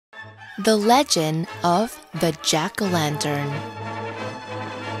The Legend of the Jack-o'-lantern.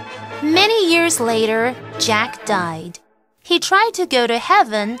 Many years later, Jack died. He tried to go to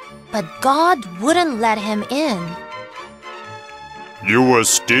heaven, but God wouldn't let him in. You were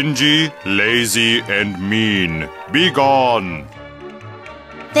stingy, lazy, and mean. Be gone.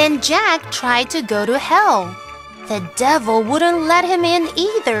 Then Jack tried to go to hell. The devil wouldn't let him in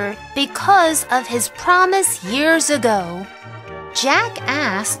either because of his promise years ago. Jack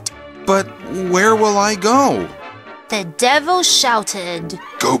asked, "But where will I go?" The devil shouted,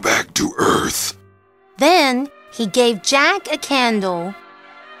 "Go back to Earth." Then he gave Jack a candle.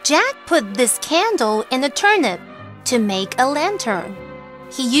 Jack put this candle in a turnip to make a lantern.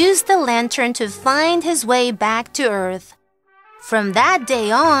 He used the lantern to find his way back to Earth. From that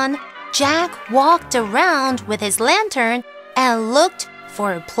day on, Jack walked around with his lantern and looked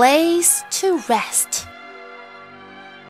for a place to rest.